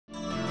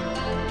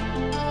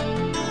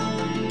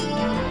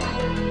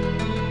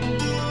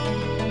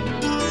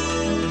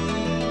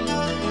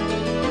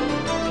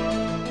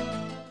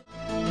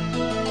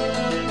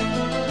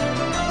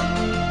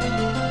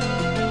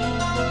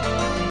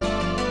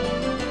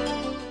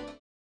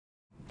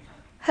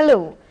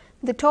Hello,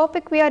 the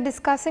topic we are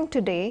discussing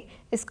today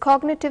is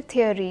cognitive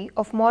theory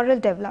of moral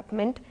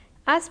development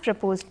as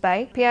proposed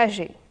by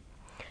Piaget.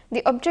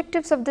 The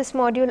objectives of this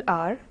module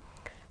are: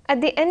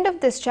 at the end of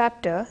this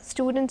chapter,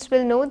 students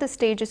will know the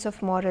stages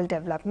of moral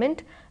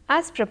development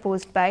as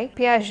proposed by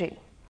Piaget.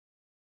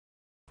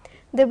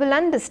 They will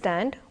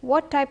understand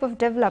what type of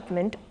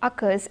development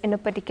occurs in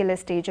a particular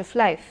stage of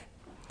life.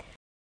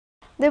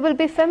 They will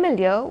be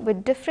familiar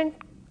with different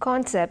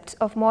concepts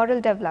of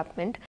moral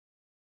development,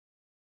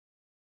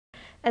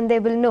 and they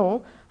will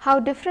know how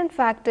different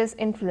factors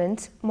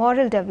influence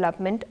moral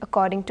development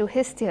according to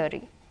his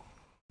theory.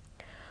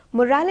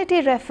 Morality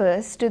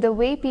refers to the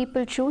way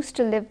people choose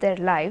to live their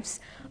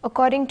lives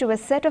according to a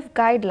set of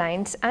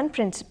guidelines and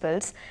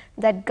principles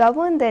that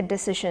govern their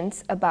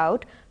decisions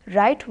about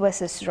right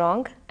versus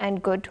wrong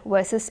and good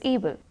versus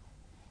evil.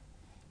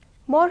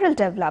 Moral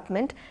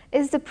development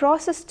is the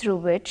process through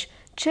which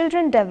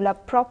children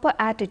develop proper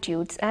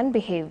attitudes and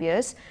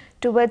behaviors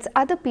towards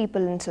other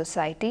people in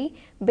society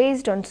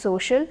based on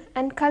social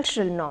and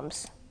cultural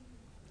norms.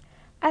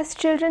 As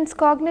children's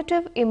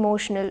cognitive,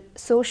 emotional,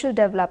 social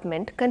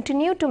development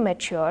continue to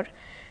mature,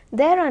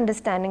 their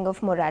understanding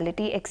of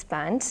morality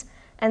expands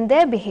and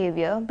their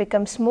behavior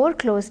becomes more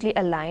closely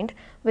aligned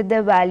with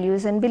their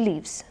values and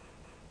beliefs.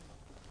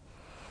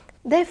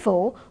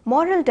 Therefore,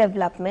 moral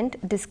development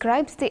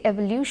describes the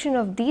evolution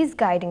of these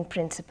guiding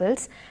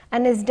principles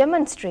and is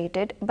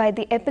demonstrated by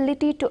the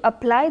ability to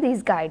apply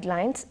these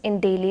guidelines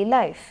in daily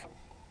life.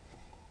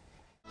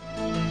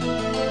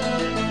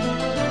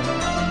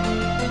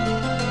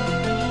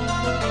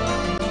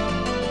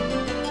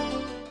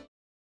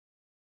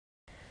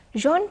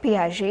 Jean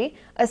Piaget,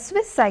 a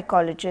Swiss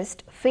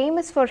psychologist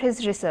famous for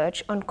his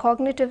research on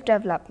cognitive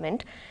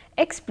development,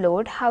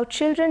 explored how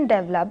children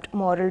developed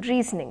moral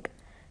reasoning.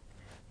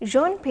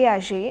 Jean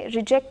Piaget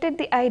rejected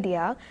the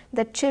idea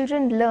that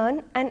children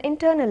learn and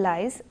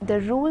internalize the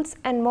rules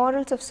and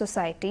morals of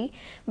society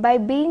by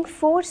being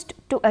forced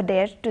to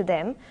adhere to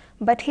them,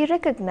 but he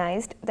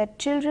recognized that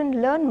children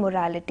learn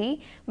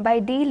morality by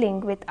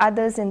dealing with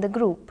others in the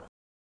group.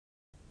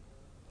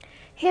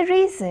 He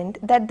reasoned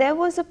that there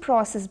was a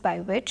process by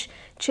which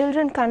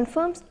children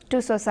conform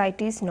to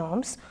society's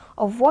norms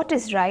of what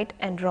is right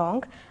and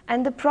wrong,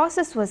 and the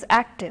process was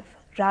active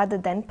rather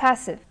than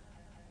passive.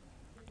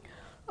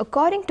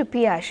 According to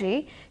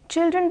Piaget,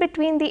 children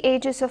between the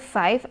ages of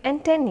 5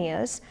 and 10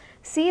 years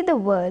see the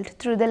world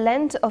through the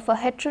lens of a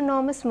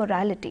heteronomous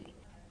morality.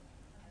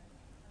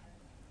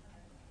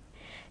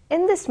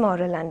 In this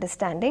moral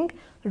understanding,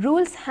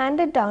 rules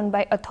handed down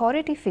by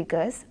authority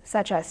figures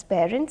such as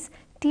parents,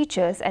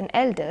 teachers and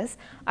elders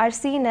are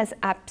seen as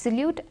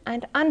absolute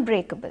and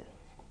unbreakable.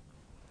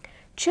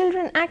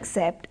 Children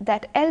accept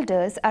that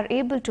elders are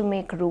able to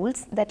make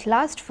rules that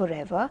last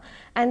forever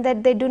and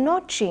that they do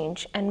not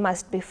change and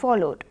must be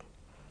followed.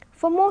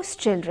 For most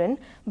children,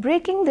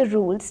 breaking the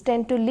rules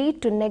tend to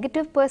lead to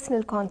negative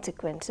personal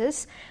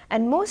consequences,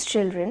 and most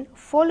children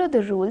follow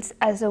the rules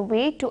as a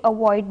way to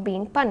avoid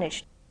being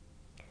punished.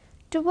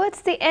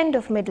 Towards the end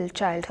of middle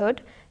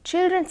childhood,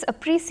 children's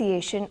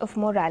appreciation of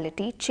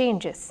morality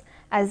changes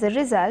as a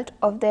result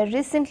of their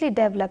recently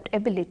developed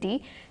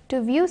ability to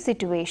view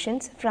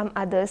situations from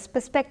others'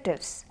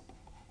 perspectives.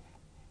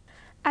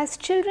 As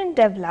children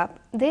develop,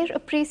 their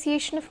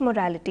appreciation of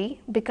morality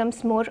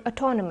becomes more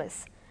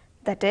autonomous,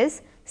 that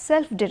is,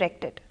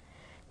 self-directed.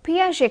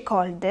 Piaget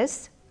called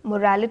this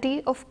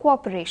morality of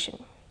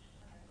cooperation.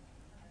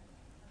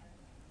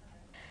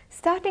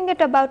 Starting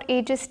at about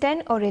ages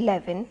 10 or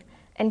 11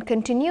 and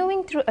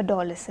continuing through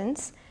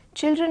adolescence,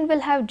 children will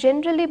have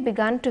generally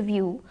begun to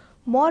view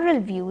moral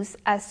views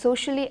as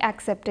socially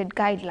accepted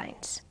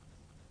guidelines.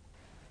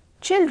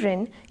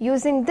 Children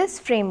using this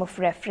frame of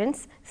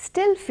reference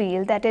still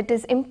feel that it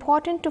is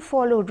important to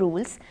follow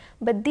rules,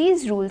 but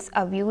these rules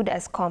are viewed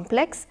as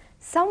complex,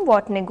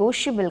 somewhat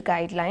negotiable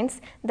guidelines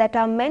that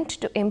are meant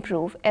to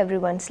improve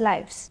everyone's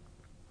lives.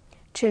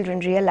 Children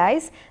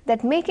realize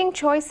that making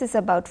choices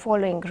about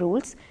following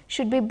rules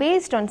should be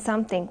based on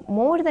something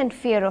more than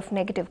fear of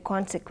negative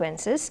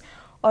consequences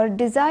or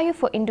desire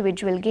for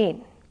individual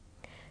gain.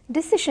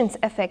 Decisions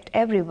affect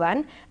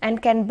everyone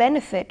and can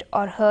benefit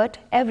or hurt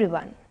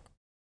everyone.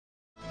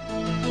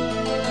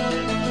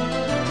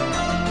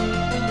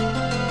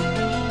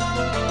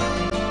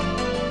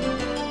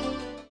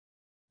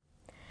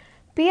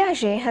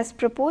 Piaget has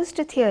proposed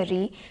a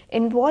theory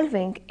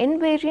involving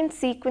invariant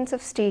sequence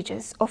of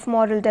stages of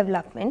moral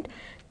development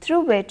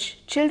through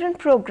which children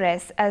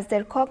progress as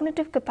their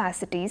cognitive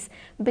capacities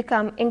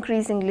become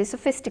increasingly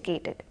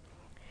sophisticated.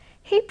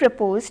 He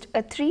proposed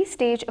a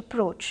three-stage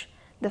approach.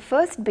 The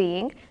first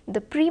being the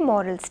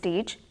pre-moral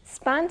stage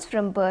spans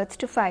from birth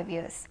to 5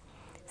 years.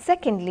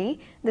 Secondly,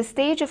 the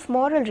stage of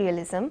moral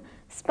realism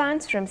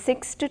spans from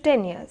 6 to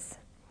 10 years.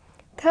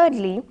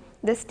 Thirdly,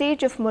 the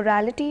stage of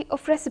morality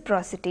of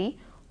reciprocity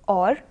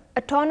or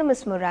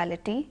autonomous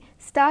morality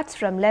starts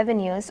from 11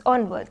 years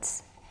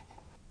onwards.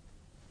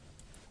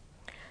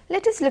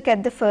 Let us look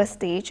at the first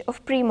stage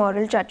of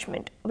pre-moral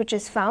judgment, which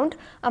is found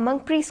among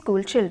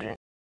preschool children.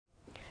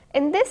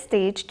 In this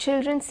stage,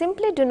 children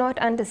simply do not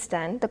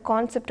understand the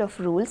concept of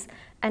rules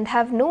and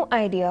have no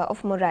idea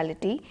of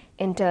morality,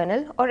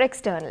 internal or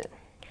external.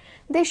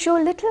 They show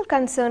little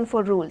concern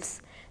for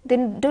rules. They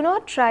do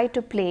not try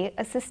to play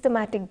a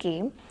systematic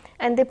game,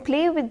 and they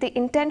play with the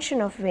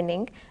intention of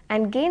winning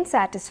and gain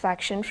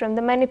satisfaction from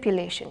the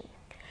manipulation.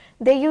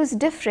 They use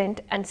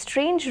different and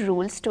strange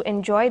rules to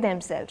enjoy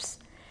themselves.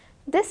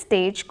 This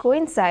stage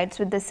coincides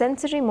with the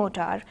sensory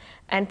motor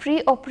and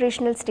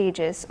pre-operational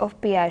stages of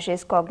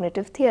Piaget's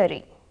cognitive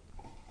theory.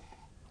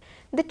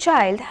 The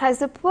child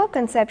has a poor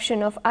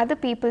conception of other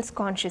people's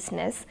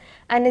consciousness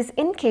and is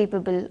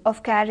incapable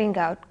of carrying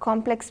out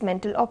complex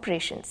mental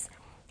operations.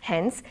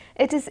 Hence,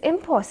 it is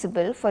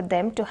impossible for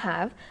them to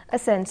have a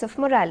sense of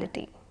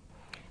morality.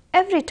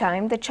 Every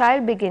time the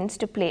child begins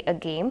to play a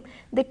game,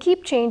 they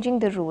keep changing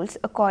the rules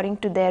according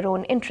to their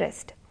own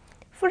interest.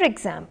 For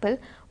example,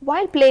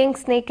 while playing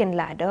snake and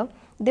ladder,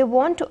 they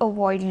want to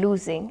avoid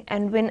losing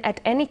and win at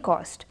any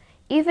cost,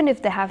 even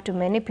if they have to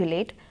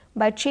manipulate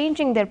by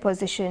changing their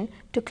position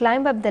to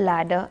climb up the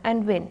ladder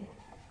and win.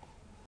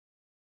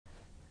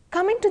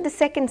 Coming to the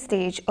second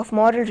stage of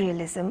moral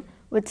realism,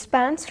 which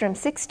spans from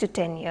 6 to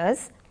 10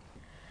 years,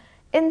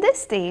 in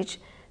this stage,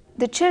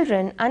 the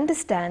children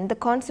understand the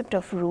concept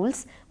of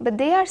rules, but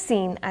they are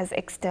seen as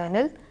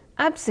external,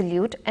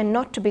 absolute, and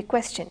not to be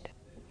questioned.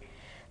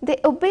 They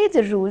obey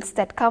the rules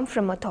that come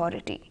from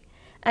authority.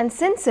 And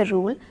since a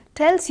rule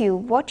tells you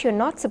what you're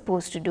not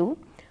supposed to do,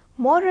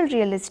 moral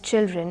realist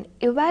children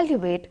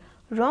evaluate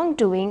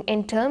wrongdoing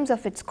in terms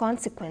of its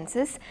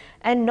consequences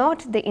and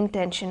not the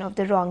intention of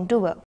the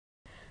wrongdoer.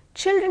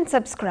 Children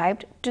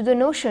subscribed to the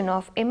notion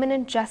of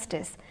imminent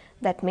justice.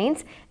 That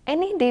means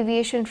any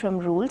deviation from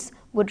rules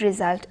would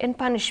result in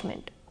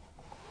punishment.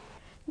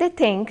 They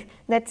think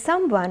that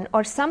someone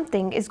or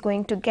something is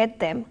going to get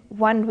them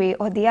one way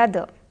or the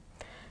other.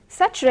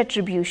 Such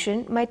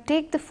retribution might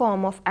take the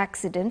form of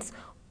accidents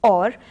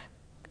or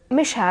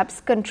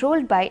mishaps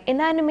controlled by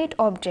inanimate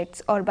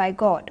objects or by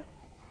God.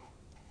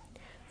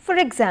 For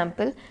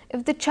example,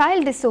 if the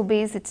child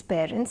disobeys its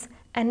parents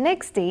and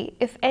next day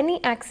if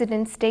any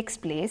accident takes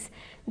place,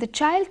 the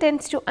child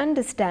tends to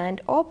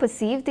understand or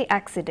perceive the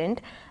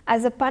accident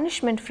as a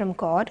punishment from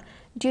God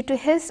due to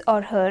his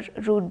or her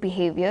rude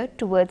behavior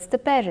towards the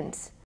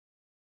parents.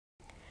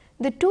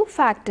 The two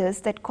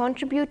factors that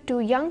contribute to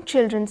young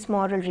children's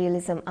moral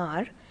realism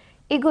are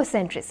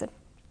egocentrism,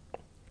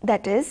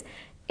 that is,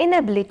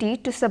 inability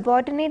to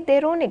subordinate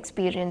their own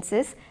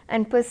experiences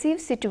and perceive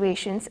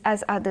situations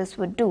as others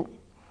would do.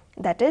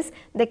 That is,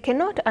 they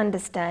cannot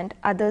understand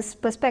others'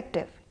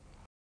 perspective.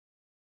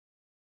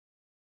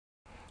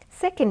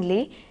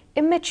 Secondly,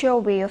 immature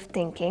way of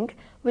thinking,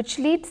 which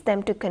leads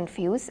them to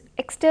confuse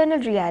external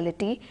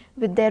reality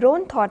with their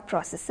own thought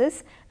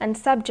processes and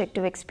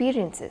subjective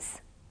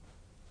experiences.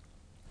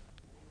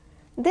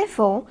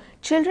 Therefore,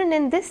 children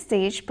in this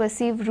stage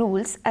perceive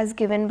rules as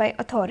given by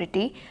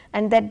authority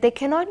and that they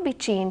cannot be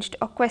changed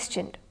or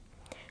questioned.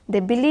 They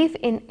believe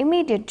in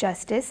immediate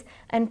justice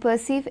and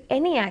perceive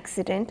any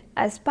accident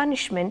as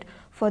punishment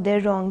for their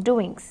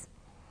wrongdoings.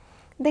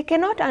 They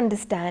cannot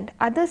understand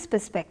others'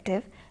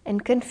 perspective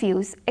and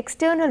confuse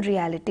external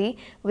reality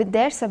with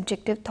their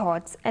subjective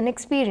thoughts and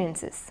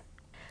experiences.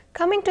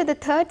 Coming to the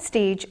third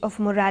stage of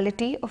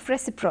morality of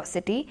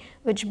reciprocity,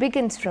 which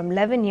begins from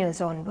 11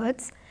 years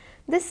onwards,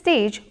 this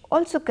stage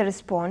also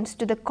corresponds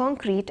to the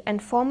concrete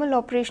and formal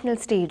operational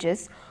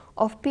stages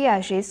of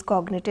Piaget's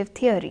cognitive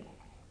theory.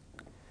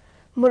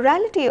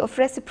 Morality of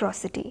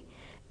reciprocity.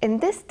 In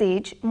this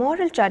stage,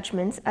 moral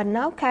judgments are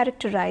now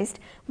characterized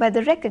by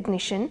the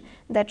recognition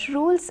that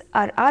rules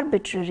are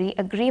arbitrary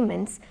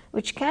agreements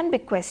which can be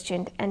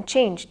questioned and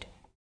changed.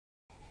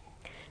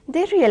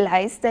 They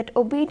realize that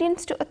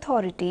obedience to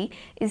authority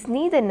is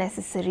neither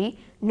necessary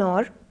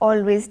nor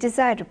always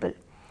desirable,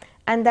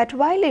 and that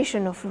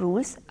violation of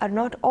rules are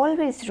not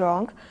always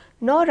wrong,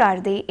 nor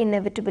are they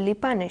inevitably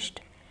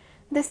punished.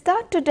 They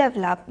start to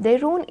develop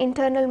their own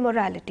internal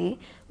morality,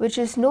 which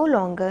is no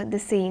longer the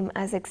same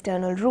as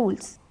external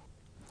rules.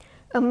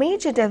 A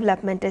major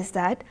development is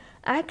that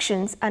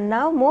actions are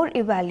now more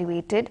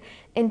evaluated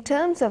in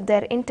terms of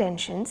their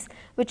intentions,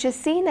 which is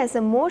seen as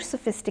a more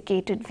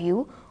sophisticated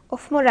view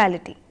of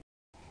morality.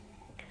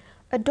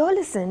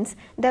 Adolescents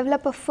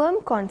develop a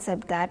firm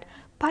concept that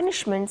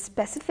punishment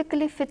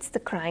specifically fits the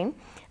crime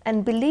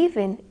and believe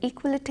in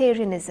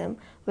equalitarianism,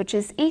 which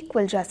is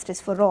equal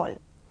justice for all.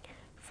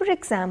 For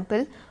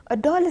example,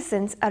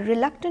 adolescents are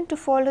reluctant to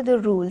follow the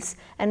rules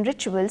and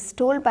rituals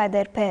told by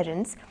their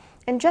parents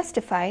and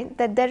justify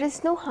that there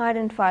is no hard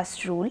and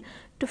fast rule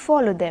to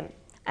follow them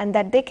and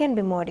that they can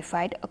be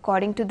modified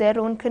according to their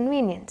own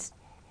convenience.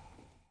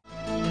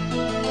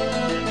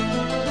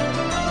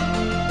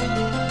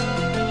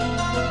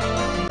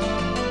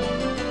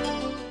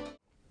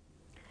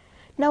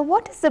 Now,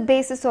 what is the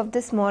basis of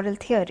this moral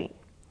theory?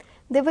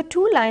 There were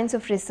two lines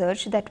of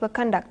research that were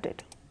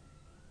conducted.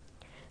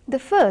 The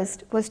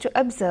first was to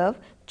observe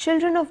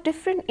children of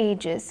different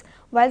ages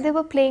while they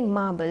were playing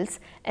marbles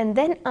and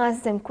then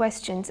ask them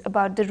questions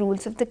about the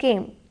rules of the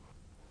game.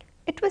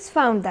 It was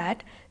found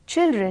that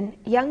Children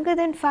younger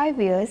than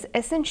 5 years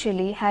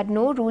essentially had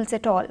no rules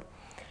at all.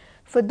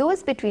 For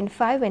those between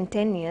 5 and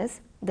 10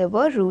 years, there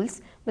were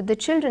rules, but the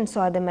children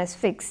saw them as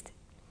fixed.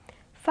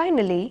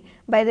 Finally,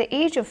 by the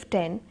age of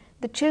 10,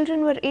 the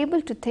children were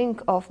able to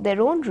think of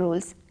their own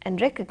rules and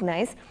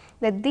recognize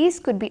that these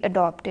could be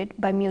adopted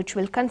by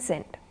mutual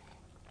consent.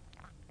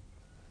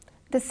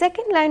 The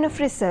second line of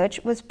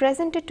research was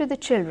presented to the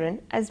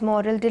children as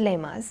moral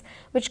dilemmas,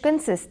 which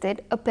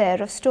consisted a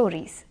pair of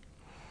stories.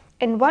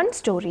 In one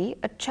story,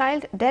 a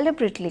child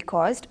deliberately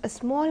caused a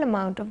small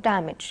amount of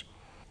damage.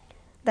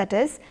 That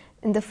is,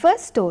 in the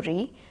first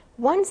story,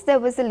 once there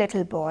was a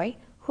little boy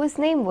whose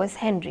name was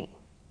Henry.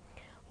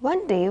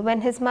 One day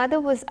when his mother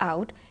was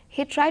out,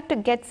 he tried to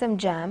get some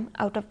jam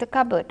out of the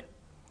cupboard.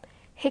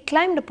 He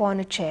climbed upon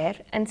a chair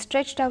and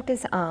stretched out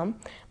his arm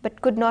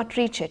but could not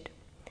reach it.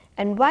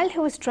 And while he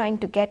was trying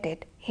to get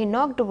it, he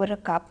knocked over a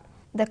cup.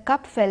 The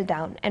cup fell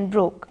down and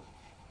broke.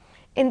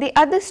 In the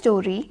other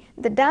story,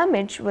 the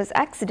damage was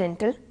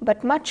accidental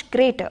but much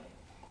greater.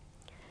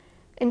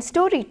 In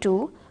story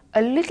 2,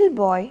 a little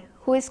boy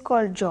who is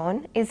called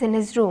John is in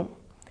his room.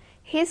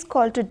 He is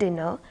called to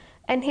dinner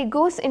and he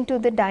goes into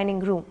the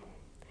dining room.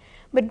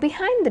 But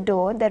behind the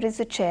door there is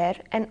a chair,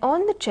 and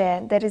on the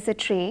chair there is a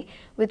tray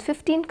with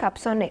 15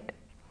 cups on it.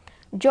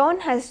 John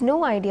has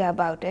no idea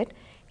about it.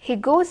 He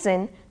goes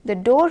in, the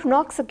door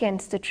knocks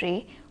against the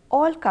tray,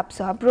 all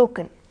cups are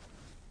broken.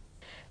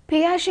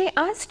 Piaget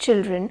asked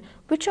children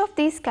which of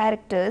these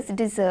characters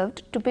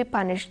deserved to be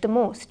punished the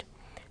most,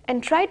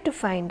 and tried to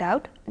find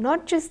out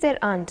not just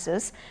their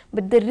answers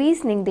but the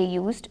reasoning they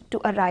used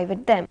to arrive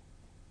at them.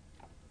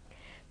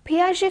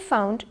 Piaget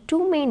found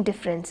two main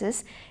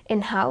differences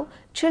in how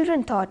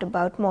children thought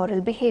about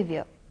moral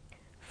behavior.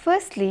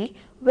 Firstly,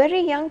 very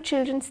young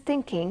children's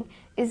thinking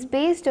is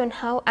based on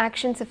how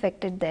actions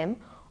affected them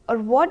or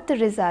what the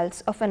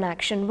results of an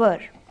action were.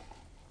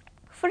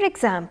 For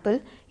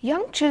example,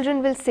 young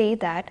children will say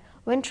that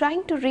when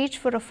trying to reach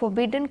for a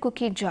forbidden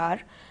cookie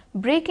jar,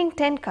 breaking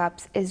 10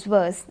 cups is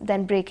worse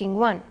than breaking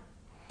one.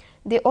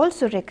 They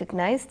also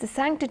recognize the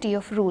sanctity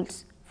of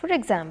rules. For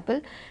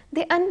example,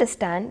 they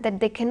understand that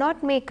they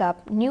cannot make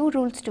up new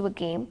rules to a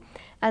game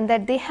and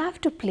that they have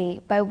to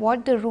play by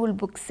what the rule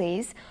book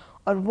says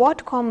or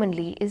what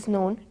commonly is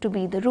known to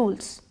be the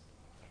rules.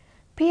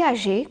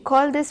 Piaget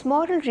called this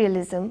moral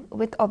realism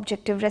with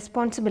objective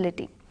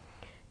responsibility.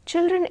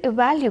 Children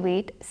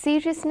evaluate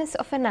seriousness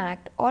of an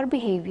act or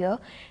behavior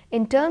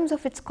in terms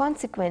of its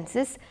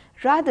consequences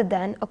rather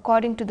than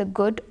according to the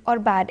good or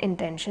bad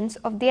intentions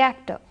of the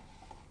actor.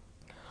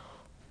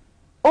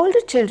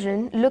 Older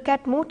children look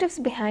at motives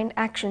behind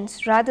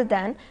actions rather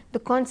than the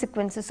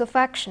consequences of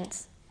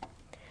actions.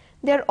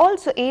 They are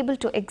also able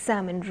to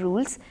examine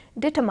rules,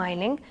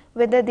 determining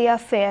whether they are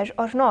fair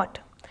or not,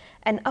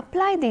 and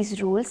apply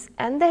these rules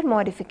and their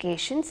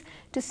modifications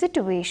to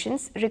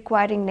situations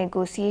requiring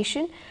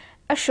negotiation,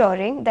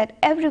 assuring that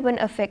everyone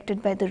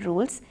affected by the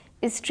rules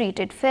is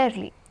treated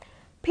fairly.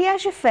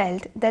 Piaget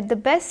felt that the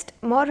best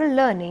moral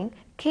learning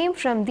came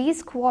from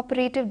these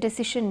cooperative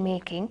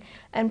decision-making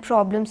and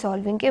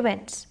problem-solving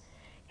events.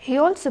 He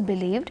also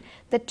believed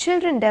that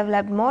children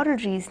developed moral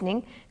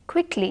reasoning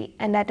quickly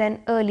and at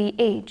an early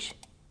age.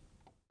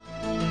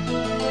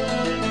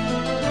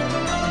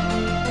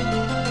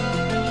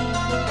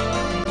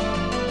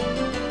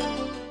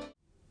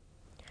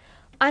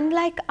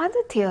 Unlike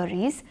other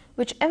theories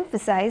which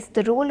emphasize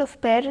the role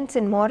of parents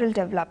in moral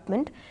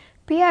development,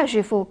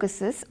 Piaget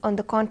focuses on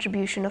the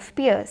contribution of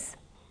peers.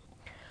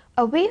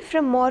 Away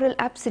from moral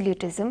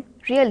absolutism,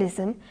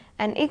 realism,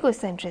 and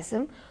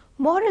egocentrism,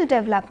 moral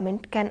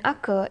development can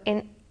occur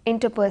in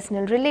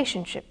interpersonal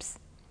relationships.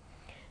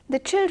 The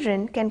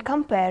children can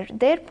compare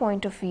their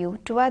point of view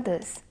to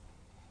others.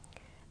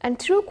 And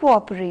through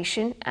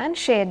cooperation and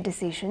shared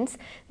decisions,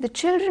 the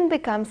children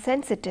become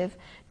sensitive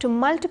to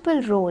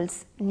multiple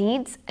roles,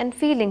 needs, and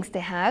feelings they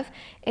have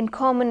in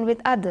common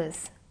with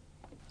others.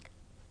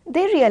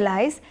 They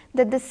realize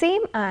that the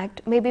same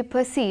act may be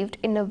perceived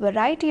in a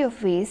variety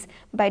of ways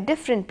by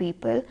different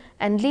people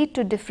and lead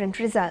to different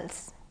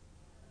results.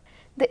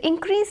 The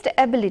increased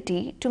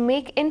ability to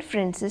make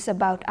inferences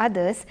about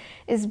others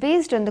is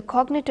based on the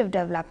cognitive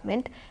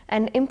development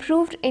and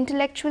improved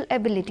intellectual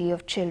ability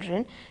of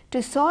children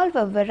to solve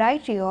a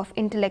variety of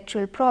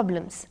intellectual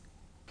problems.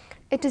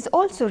 It is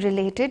also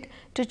related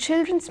to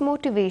children's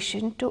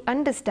motivation to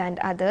understand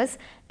others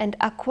and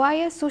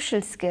acquire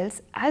social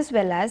skills as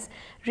well as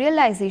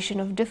realization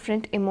of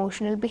different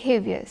emotional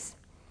behaviors.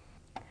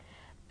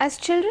 As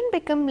children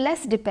become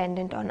less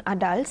dependent on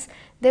adults,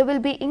 there will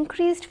be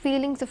increased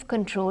feelings of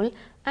control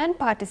and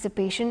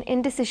participation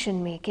in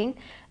decision making,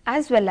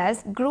 as well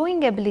as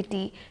growing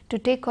ability to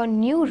take on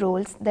new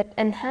roles that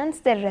enhance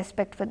their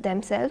respect for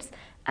themselves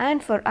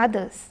and for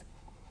others.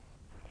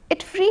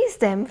 It frees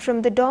them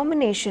from the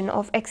domination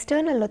of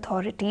external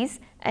authorities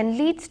and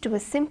leads to a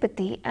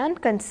sympathy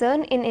and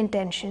concern in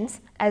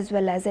intentions as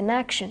well as in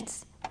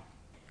actions.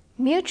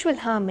 Mutual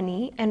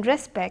harmony and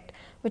respect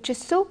which is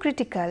so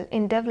critical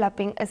in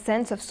developing a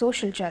sense of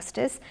social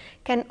justice,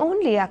 can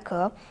only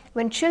occur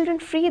when children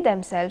free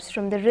themselves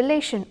from the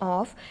relation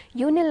of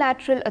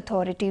unilateral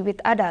authority with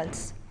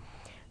adults.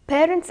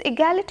 Parents'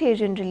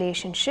 egalitarian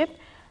relationship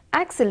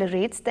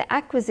accelerates the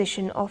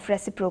acquisition of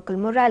reciprocal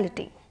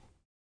morality.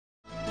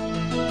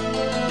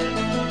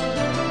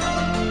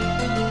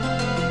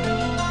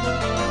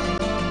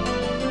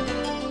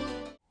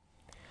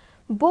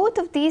 Both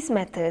of these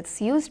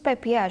methods used by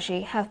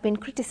Piaget have been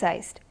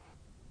criticized.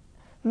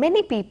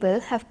 Many people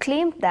have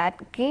claimed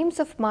that games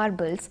of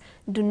marbles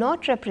do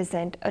not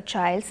represent a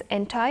child's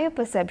entire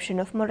perception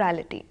of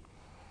morality.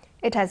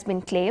 It has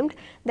been claimed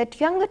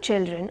that younger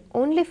children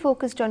only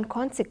focused on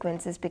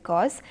consequences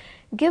because,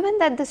 given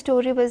that the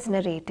story was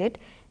narrated,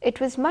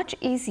 it was much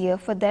easier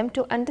for them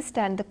to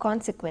understand the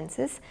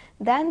consequences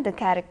than the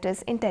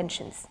characters'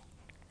 intentions.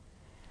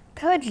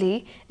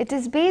 Thirdly, it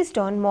is based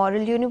on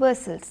moral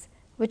universals,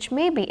 which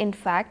may be in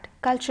fact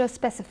culture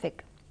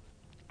specific.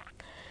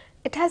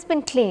 It has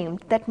been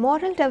claimed that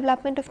moral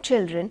development of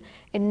children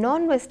in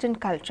non-Western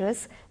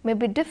cultures may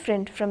be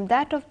different from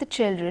that of the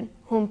children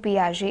whom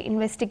Piaget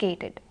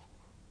investigated.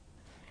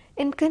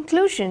 In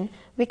conclusion,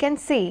 we can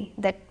say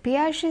that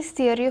Piaget's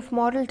theory of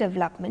moral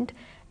development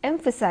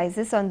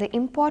emphasizes on the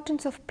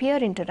importance of peer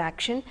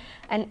interaction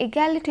and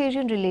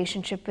egalitarian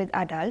relationship with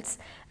adults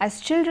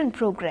as children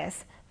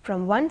progress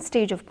from one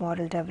stage of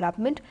moral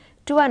development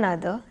to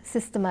another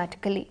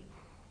systematically.